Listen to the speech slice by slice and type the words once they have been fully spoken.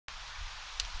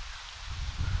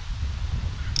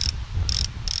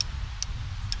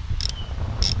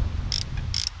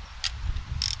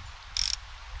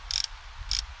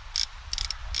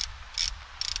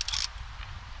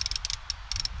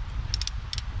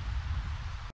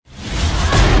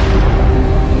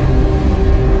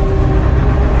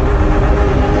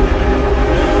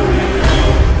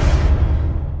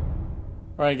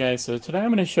Alright guys, so today I'm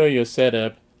going to show you a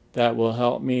setup that will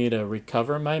help me to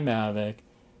recover my Mavic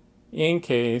in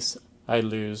case I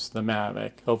lose the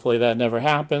Mavic. Hopefully that never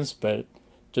happens, but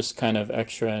just kind of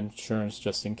extra insurance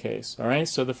just in case. Alright,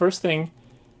 so the first thing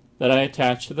that I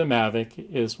attach to the Mavic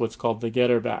is what's called the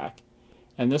GetterBack.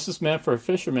 And this is meant for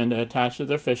fishermen to attach to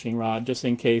their fishing rod just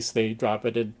in case they drop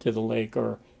it into the lake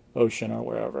or ocean or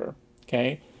wherever.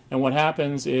 Okay, and what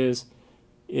happens is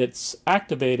it's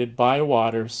activated by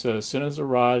water, so as soon as the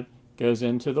rod goes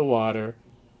into the water,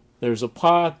 there's a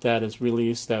pod that is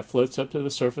released that floats up to the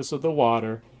surface of the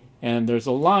water, and there's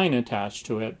a line attached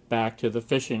to it back to the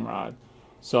fishing rod.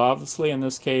 So obviously in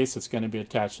this case it's going to be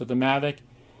attached to the Mavic.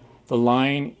 The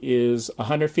line is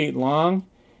 100 feet long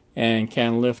and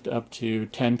can lift up to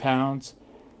 10 pounds.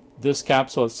 This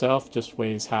capsule itself just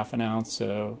weighs half an ounce,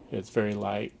 so it's very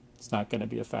light. It's not going to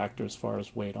be a factor as far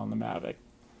as weight on the Mavic.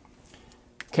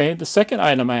 Okay, the second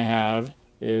item I have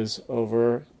is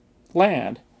over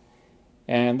land,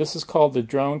 and this is called the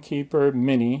Dronekeeper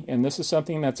Mini, and this is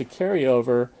something that's a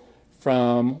carryover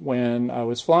from when I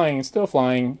was flying and still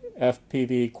flying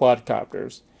FPV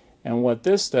quadcopters. And what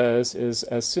this does is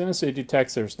as soon as it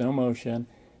detects there's no motion,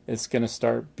 it's going to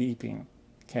start beeping,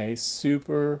 okay,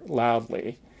 super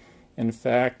loudly. In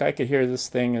fact, I could hear this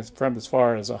thing from as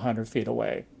far as 100 feet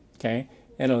away, okay,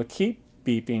 and it'll keep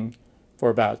beeping for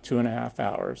about 2.5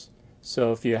 hours.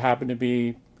 So if you happen to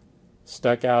be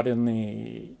stuck out in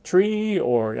the tree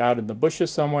or out in the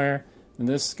bushes somewhere, then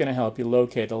this is going to help you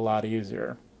locate a lot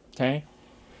easier. Okay.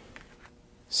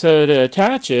 So to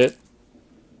attach it,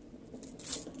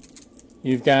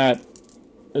 you've got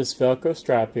this Velcro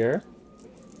strap here.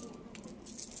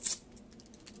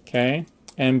 Okay.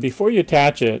 And before you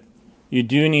attach it, you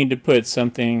do need to put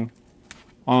something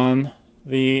on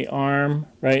the arm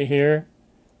right here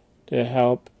to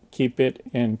help keep it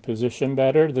in position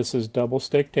better. This is double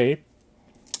stick tape.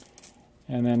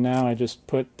 And then now I just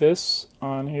put this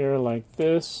on here like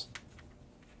this.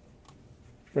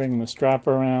 Bring the strap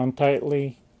around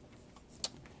tightly.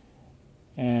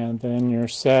 And then you're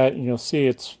set. You'll see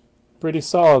it's pretty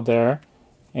solid there.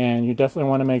 And you definitely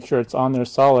want to make sure it's on there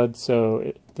solid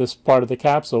so this part of the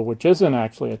capsule, which isn't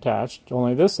actually attached,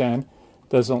 only this end,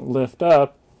 doesn't lift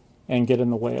up and get in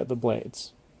the way of the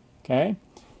blades. Okay?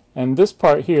 And this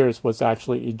part here is what's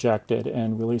actually ejected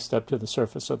and released up to the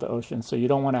surface of the ocean. So you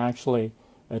don't want to actually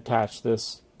attach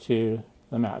this to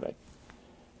the Mavic.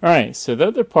 Alright, so the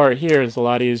other part here is a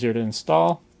lot easier to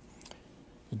install.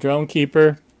 The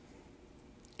Dronekeeper.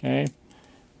 Okay.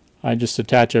 I just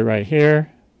attach it right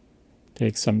here.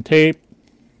 Take some tape.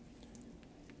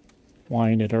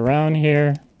 Wind it around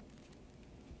here.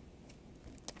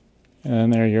 And then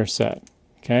there you're set.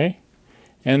 Okay.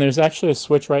 And there's actually a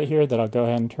switch right here that I'll go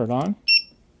ahead and turn on.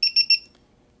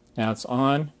 Now it's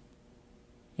on,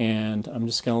 and I'm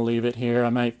just going to leave it here.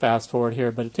 I might fast forward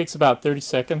here, but it takes about 30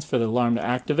 seconds for the alarm to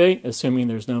activate, assuming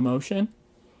there's no motion.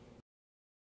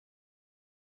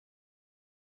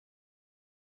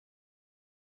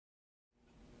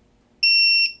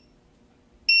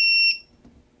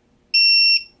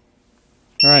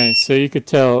 Alright, so you could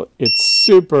tell it's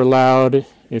super loud.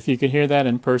 If you could hear that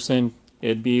in person,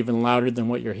 it'd be even louder than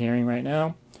what you're hearing right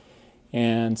now.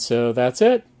 And so that's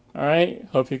it. Alright,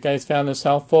 hope you guys found this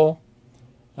helpful.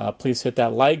 Please hit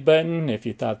that like button if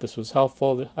you thought this was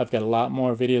helpful. I've got a lot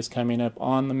more videos coming up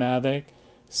on the Mavic,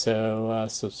 so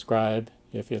subscribe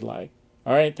if you'd like.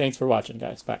 Alright, thanks for watching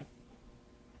guys. Bye.